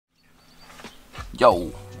Yo,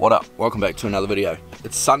 what up? Welcome back to another video.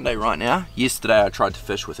 It's Sunday right now. Yesterday I tried to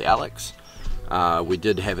fish with Alex. We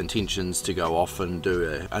did have intentions to go off and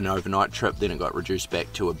do an overnight trip, then it got reduced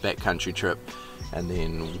back to a backcountry trip, and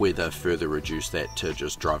then weather further reduced that to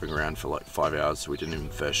just driving around for like 5 hours, so we didn't even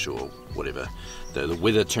fish or whatever. The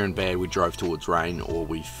weather turned bad, we drove towards rain, or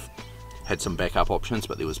we've had some backup options,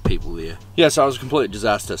 but there was people there. Yeah, so it was a complete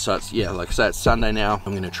disaster. So it's, yeah, like I say, it's Sunday now.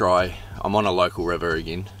 I'm gonna try, I'm on a local river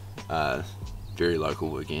again. Very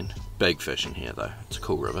local again. Big fish in here though, it's a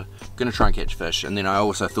cool river. Gonna try and catch fish, and then I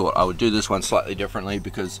also thought I would do this one slightly differently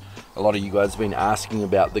because a lot of you guys have been asking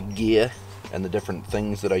about the gear and the different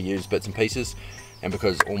things that I use, bits and pieces, and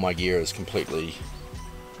because all my gear is completely,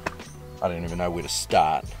 I don't even know where to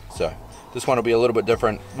start. So this one will be a little bit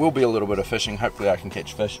different, will be a little bit of fishing, hopefully I can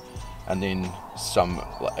catch fish, and then some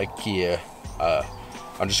gear.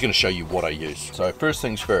 I'm just going to show you what I use. So first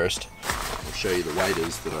things first, I'll show you the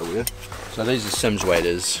waders that I wear. So these are Simms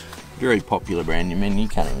waders, very popular brand. I mean, you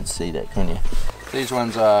can't even see that, can you? These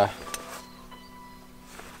ones are,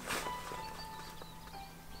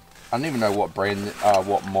 I don't even know what brand,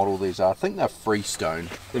 what model these are. I think they're Freestone.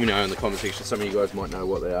 Let me know in the comment section, some of you guys might know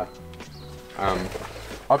what they are.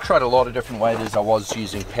 I've tried a lot of different waders. I was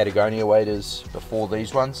using Patagonia waders before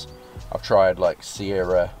these ones. I've tried like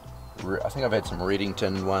Sierra, I think I've had some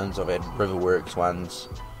Redington ones, I've had Riverworks ones,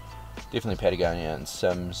 definitely Patagonia and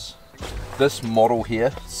Simms. This model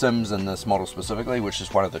here, Simms and this model specifically, which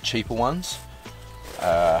is one of the cheaper ones,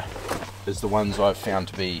 is the ones I've found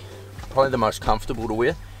to be probably the most comfortable to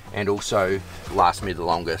wear and also last me the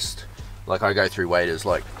longest. Like I go through waders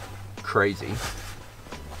like crazy.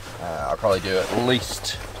 I probably do at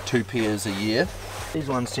least 2 pairs a year. These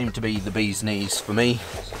ones seem to be the bee's knees for me.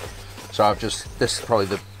 So I've just, this is probably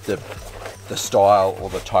the style or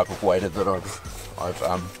the type of wader that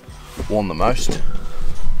I've worn the most.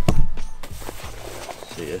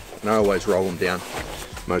 So yeah, and I always roll them down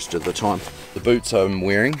most of the time. The boots I'm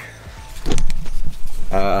wearing,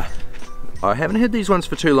 I haven't had these ones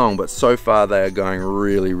for too long, but so far they are going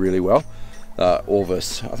really well.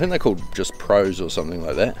 Orvis, I think they're called just Pros or something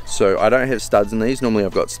like that. So I don't have studs in these, normally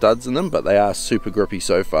I've got studs in them, but they are super grippy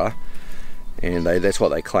so far. And that's what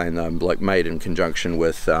they claim, they're like made in conjunction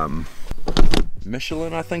with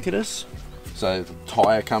Michelin, I think it is. So the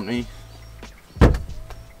tyre company. I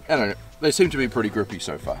don't know, they seem to be pretty grippy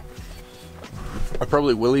so far. I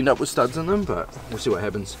probably will end up with studs in them, but we'll see what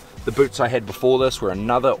happens. The boots I had before this were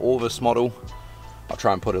another Orvis model. I'll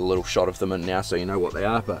try and put a little shot of them in now so you know what they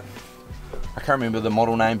are, but I can't remember the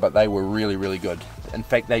model name, but they were really good. In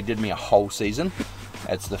fact, they did me a whole season.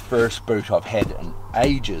 It's the first boot I've had in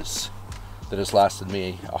ages that has lasted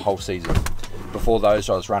me a whole season. Before those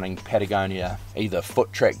I was running Patagonia, either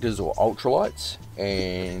foot tractors or ultralights,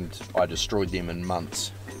 and I destroyed them in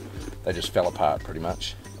months. They just fell apart pretty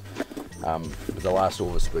much. But the last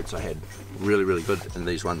Orvis boots I had, really good, and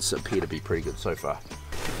these ones appear to be pretty good so far.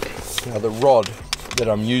 Now the rod that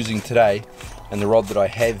I'm using today, and the rod that I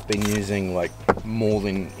have been using like more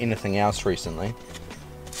than anything else recently,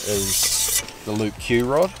 is the Loop Q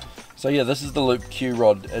rod. So yeah, this is the Loop Q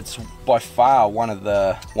rod. It's by far one of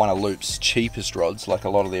Loop's cheapest rods. Like a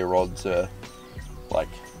lot of their rods are like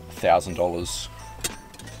 $1,000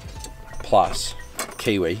 plus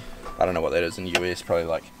Kiwi. I don't know what that is in US, probably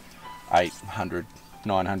like 800,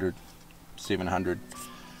 900, 700,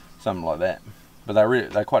 something like that. But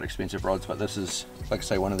they're quite expensive rods, but this is, like I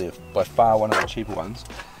say, by far one of the cheaper ones.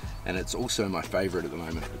 And it's also my favorite at the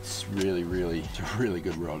moment. It's it's a really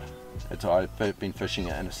good rod. I've been fishing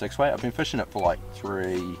it in a 6-weight. I've been fishing it for like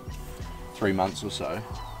three months or so,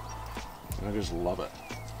 and I just love it.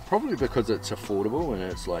 Probably because it's affordable and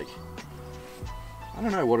it's like, I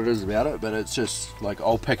don't know what it is about it, but it's just like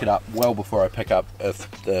I'll pick it up well before I pick up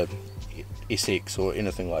the SX or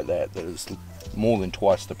anything like that is more than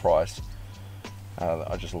twice the price.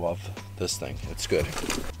 I just love this thing, it's good.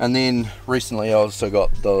 And then recently I also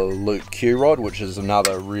got the Loop Q rod, which is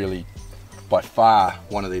another really, by far,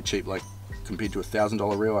 one of their cheap, like compared to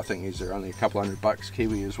 $1,000 reel, I think these are only a couple $100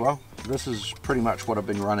 Kiwi as well. This is pretty much what I've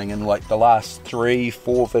been running in like the last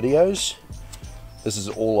 3-4 videos. This is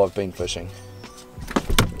all I've been fishing.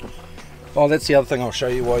 Oh, that's the other thing I'll show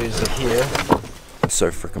you while you're here. It's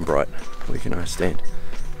so freaking bright, where can I stand?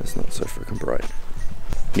 It's not so freaking bright.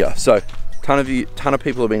 Yeah, so ton of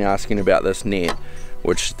people have been asking about this net,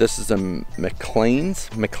 which this is a McLean's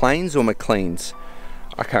or McLean's.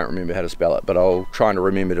 I can't remember how to spell it, but I'll try and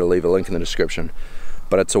remember to leave a link in the description.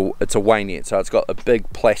 But it's a weigh net, so it's got a big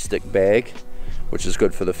plastic bag, which is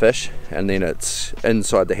good for the fish, and then it's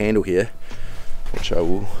inside the handle here, which I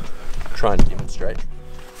will try and demonstrate,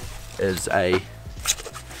 is a,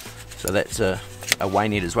 so that's a a weigh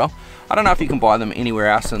net as well. I don't know if you can buy them anywhere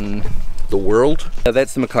else in the world.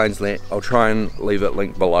 That's the McLean's net. I'll try and leave it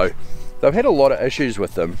linked below. They've had a lot of issues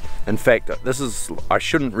with them. In fact, I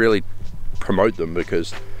shouldn't really promote them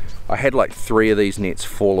because I had like 3 of these nets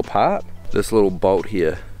fall apart. This little bolt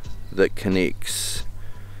here that connects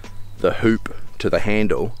the hoop to the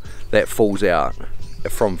handle, that falls out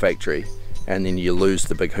from factory, and then you lose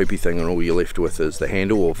the big hoopy thing and all you're left with is the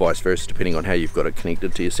handle, or vice versa, depending on how you've got it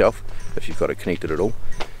connected to yourself, if you've got it connected at all.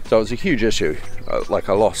 So it was a huge issue. Like,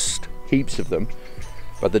 I lost heaps of them,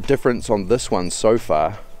 but the difference on this one so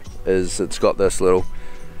far is it's got this little,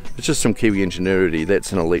 it's just some Kiwi ingenuity.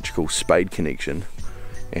 That's an electrical spade connection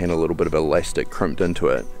and a little bit of elastic crimped into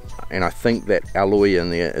it, and I think that alloy in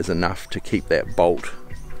there is enough to keep that bolt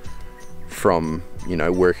from, you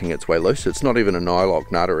know, working its way loose. It's not even a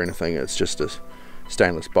nylock nut or anything, it's just a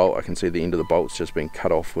stainless bolt. I can see the end of the bolt's just been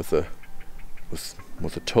cut off with a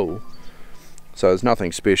tool. So there's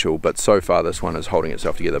nothing special, but so far this one is holding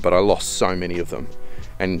itself together. But I lost so many of them,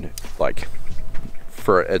 and like,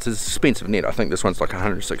 it's an expensive net. I think this one's like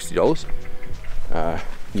 $160.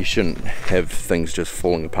 You shouldn't have things just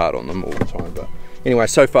falling apart on them all the time, but anyway,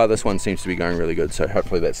 so far this one seems to be going really good, so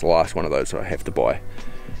hopefully that's the last one of those that I have to buy.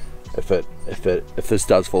 If this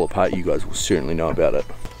does fall apart, you guys will certainly know about it.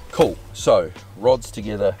 Cool, so rods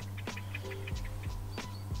together.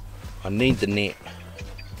 I need the net.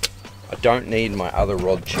 I don't need my other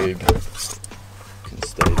rod tube. It can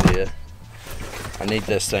stay there. I need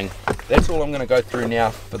this thing. That's all I'm going to go through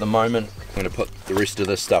now for the moment. I'm going to put the rest of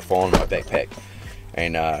this stuff on my backpack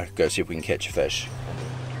and go see if we can catch a fish.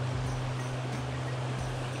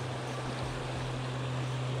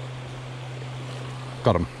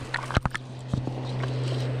 Got him.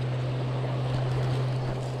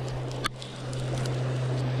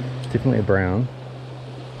 Definitely a brown.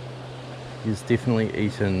 He's definitely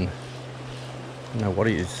eaten. No, what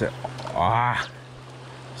is it? Ah,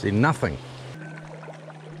 see nothing.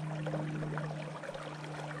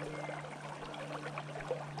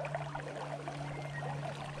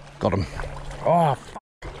 Got him. Oh, fuck.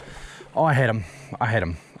 Oh, I had him. I had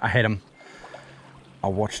him. I had him. I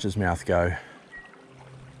watched his mouth go.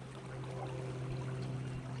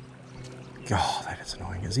 Oh, that is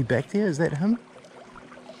annoying. Is he back there? Is that him?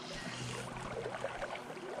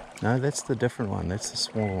 No, that's the different one. That's the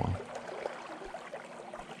smaller one.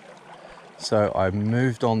 So I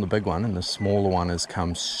moved on the big one, and the smaller one has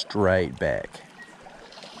come straight back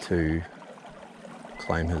to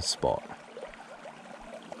claim his spot.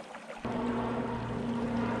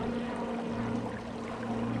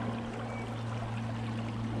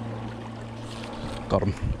 Got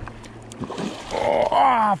him.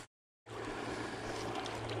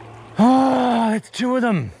 Oh, that's 2 of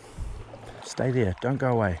them. Stay there, don't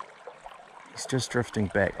go away. He's just drifting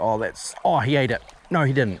back. Oh, he ate it. No,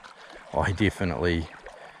 he didn't. Oh, he definitely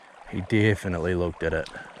looked at it.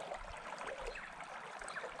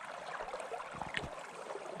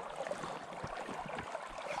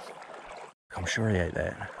 I'm sure he ate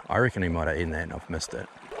that. I reckon he might have eaten that and I've missed it.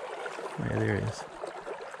 Yeah, there he is.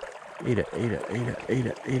 Eat it, eat it, eat it, eat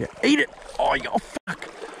it, eat it, eat it! Oh, fuck!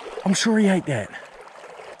 I'm sure he ate that.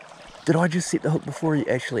 Did I just set the hook before he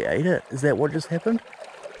actually ate it? Is that what just happened?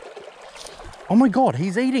 Oh my god,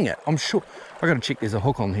 he's eating it. I'm sure. I gotta check there's a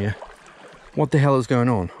hook on here. What the hell is going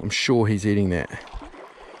on? I'm sure he's eating that.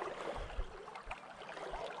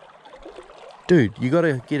 Dude, you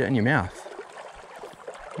gotta get it in your mouth.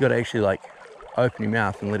 You gotta actually like open your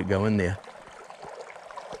mouth and let it go in there.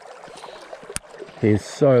 He's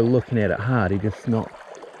so looking at it hard, he's just not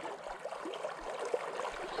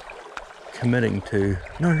committing to.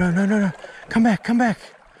 No, no, no, no, no. Come back, come back.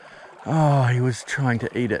 Oh, he was trying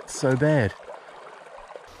to eat it so bad.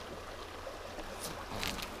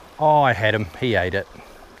 Oh, I had him. He ate it.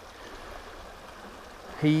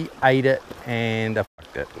 He ate it and I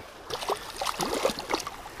fucked it.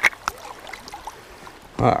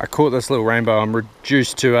 I caught this little rainbow. I'm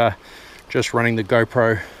reduced to just running the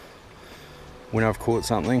GoPro when I've caught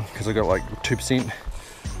something because I got like 2%.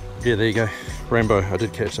 Yeah, there you go. Rainbow, I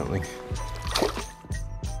did catch something.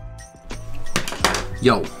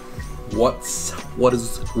 Yo, what is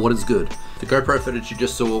good? The GoPro footage you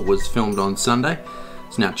just saw was filmed on Sunday.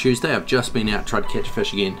 It's now Tuesday. I've just been out, tried to catch a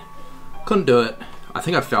fish again. Couldn't do it. I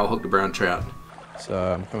think I foul hooked a brown trout. So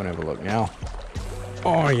I'm going to have a look now.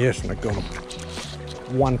 Oh yes, and I got him.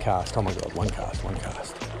 One cast, oh my god, one cast.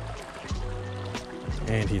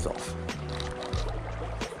 And he's off.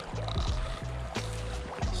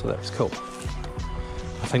 So that was cool.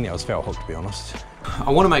 I think that was foul hook, to be honest. I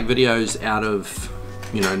want to make videos out of,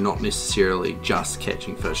 you know, not necessarily just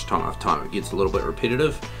catching fish time after time. It gets a little bit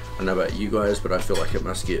repetitive. don't know about you guys, but I feel like it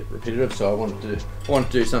must get repetitive, so I wanted to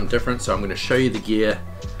do something different. So I'm going to show you the gear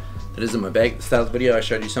that is in my bag. At the start of the video I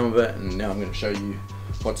showed you some of it, and now I'm going to show you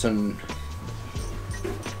what's in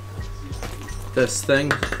this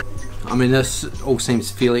thing. I mean, this all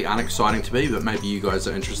seems fairly unexciting to me, but maybe you guys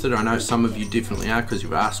are interested. I know some of you definitely are because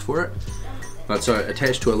you've asked for it. But so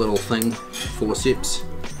attached to a little thing, forceps.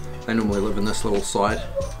 They normally live in this little side.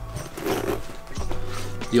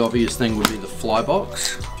 The obvious thing would be the fly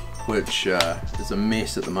box, which is a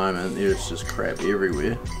mess at the moment. There's just crap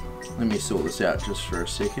everywhere. Let me sort this out just for a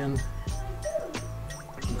second.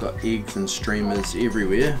 I've got eggs and streamers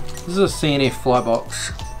everywhere. This is a CNF fly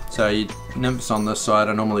box. So nymphs on this side,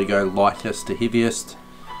 I normally go lightest to heaviest,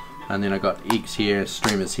 and then I got eggs here,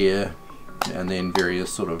 streamers here, and then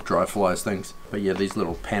various sort of dry flies things. But yeah, these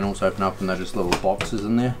little panels open up and they're just little boxes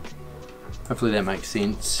in there. Hopefully that makes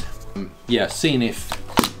sense. Yeah,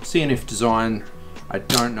 CNF design. I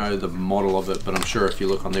don't know the model of it, but I'm sure if you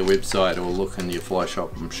look on their website or look in your fly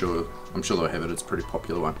shop, I'm sure they'll have it. It's a pretty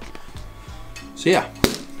popular one. So yeah,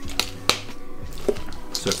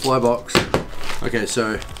 so fly box. Okay,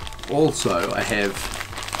 so also I have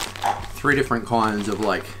 3 different kinds of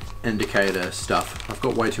like indicator stuff. I've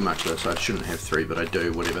got way too much of this, so I shouldn't have 3, but I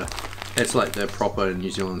do, whatever. That's like the proper New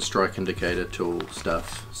Zealand strike indicator tool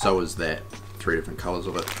stuff. So is that, 3 different colours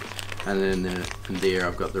of it. And then in there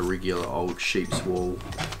I've got the regular old sheep's wool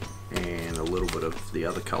and a little bit of the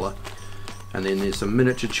other colour. And then there's some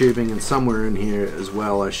miniature tubing, and somewhere in here as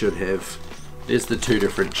well I should have, there's the 2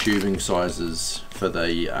 different tubing sizes for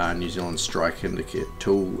the New Zealand strike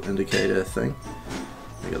tool indicator thing.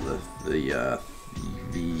 I got the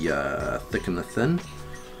thick and the thin.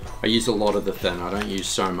 I use a lot of the thin, I don't use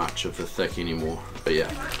so much of the thick anymore. But yeah,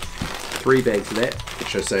 3 bags of that,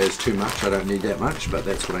 which I say is too much. I don't need that much, but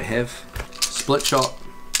that's what I have. Split shot,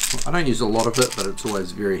 I don't use a lot of it, but it's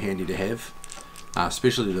always very handy to have.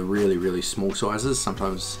 Especially the really small sizes.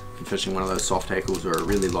 Sometimes if you're fishing one of those soft hackles or a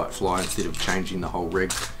really light fly, instead of changing the whole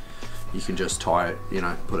rig, you can just tie it, you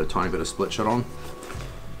know, put a tiny bit of split shot on.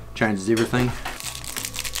 Changes everything.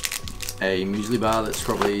 A muesli bar that's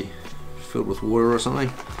probably filled with water or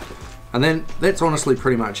something. And then that's honestly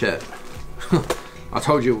pretty much it. I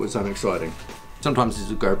told you it was unexciting. Sometimes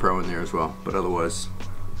there's a GoPro in there as well, but otherwise,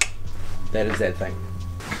 that is that thing.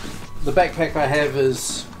 The backpack I have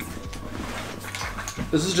is,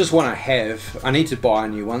 this is just one I have. I need to buy a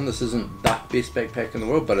new one. This isn't the best backpack in the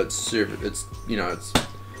world, but it's you know,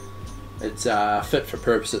 it's fit for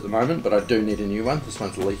purpose at the moment, but I do need a new one. This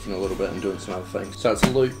one's leaking a little bit and doing some other things. So it's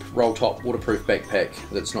a loop, roll top, waterproof backpack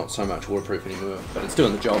that's not so much waterproof anymore, but it's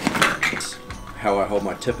doing the job. It's how I hold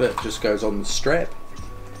my tippet, just goes on the strap.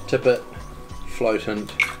 Tippet,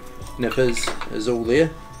 floatant, nippers is all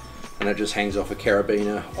there, and it just hangs off a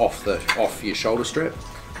carabiner off your shoulder strap.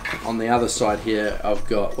 On the other side here I've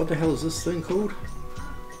got, what the hell is this thing called?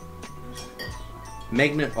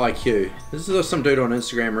 Magnet IQ. This is some dude on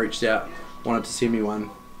Instagram reached out, wanted to send me one,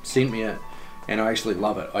 sent me it, and I actually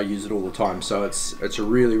love it. I use it all the time. So it's a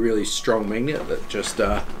really strong magnet that just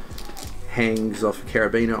hangs off a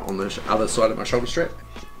carabiner on the other side of my shoulder strap.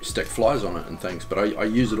 Stick flies on it and things, but I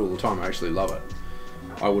use it all the time. I actually love it.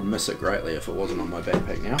 I would miss it greatly if it wasn't on my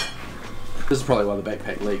backpack now. This is probably why the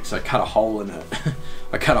backpack leaks. I cut a hole in it.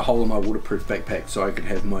 I cut a hole in my waterproof backpack so I could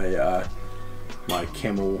have my my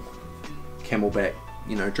camelback,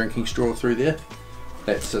 you know, drinking straw through there.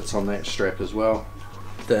 That sits on that strap as well.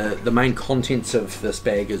 The main contents of this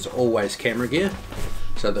bag is always camera gear.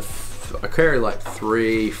 So I carry like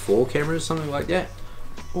 3-4 cameras, something like that.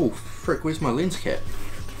 Oh frick, where's my lens cap?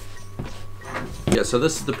 Yeah, so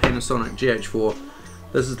this is the Panasonic GH4.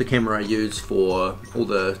 This is the camera I use for all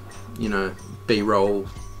the, you know, B-roll,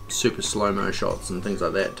 super slow-mo shots and things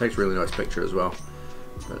like that. It takes a really nice picture as well.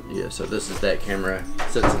 But yeah, so this is that camera,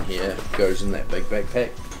 sits in here, goes in that big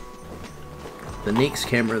backpack. The next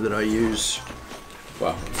camera that I use,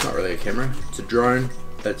 well, it's not really a camera, it's a drone.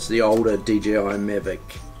 It's the older DJI Mavic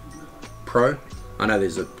Pro. I know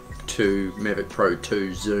there's a Mavic Pro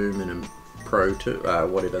 2 Zoom and a Pro 2,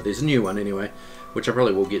 whatever. There's a new one anyway, which I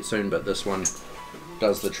probably will get soon, but this one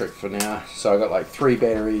does the trick for now. So I got like 3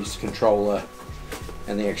 batteries, controller,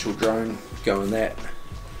 and the actual drone go in that,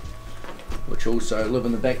 which also live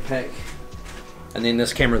in the backpack. And then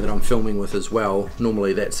this camera that I'm filming with as well,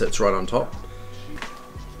 normally that sits right on top.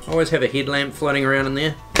 I always have a headlamp floating around in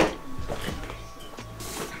there.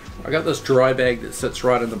 I got this dry bag that sits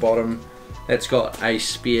right in the bottom. That's got a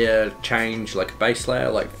spare change, like a base layer,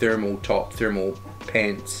 like thermal top, thermal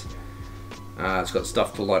pants. It's got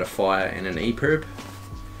stuff to light a fire and an e-perb.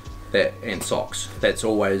 And socks. That's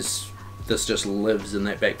always, this just lives in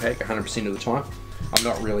that backpack 100% of the time. I'm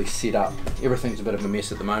not really set up. Everything's a bit of a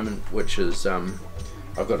mess at the moment, which is I've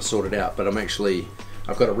got to sort it out. But I've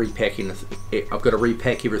got to repack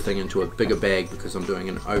everything into a bigger bag because I'm doing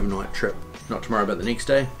an overnight trip, not tomorrow but the next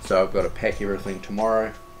day. So I've got to pack everything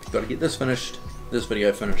tomorrow. I've got to get this finished, this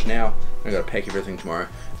video finished now. I've got to pack everything tomorrow,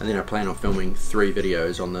 and then I plan on filming 3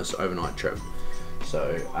 videos on this overnight trip.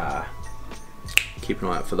 So keep an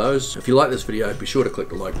eye out for those. If you like this video, be sure to click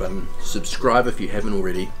the like button, subscribe if you haven't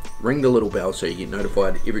already, ring the little bell so you get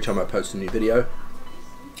notified every time I post a new video,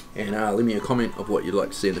 and leave me a comment of what you'd like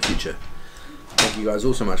to see in the future. Thank you guys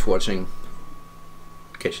all so much for watching.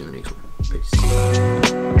 Catch you in the next one.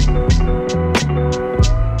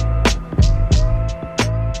 Peace.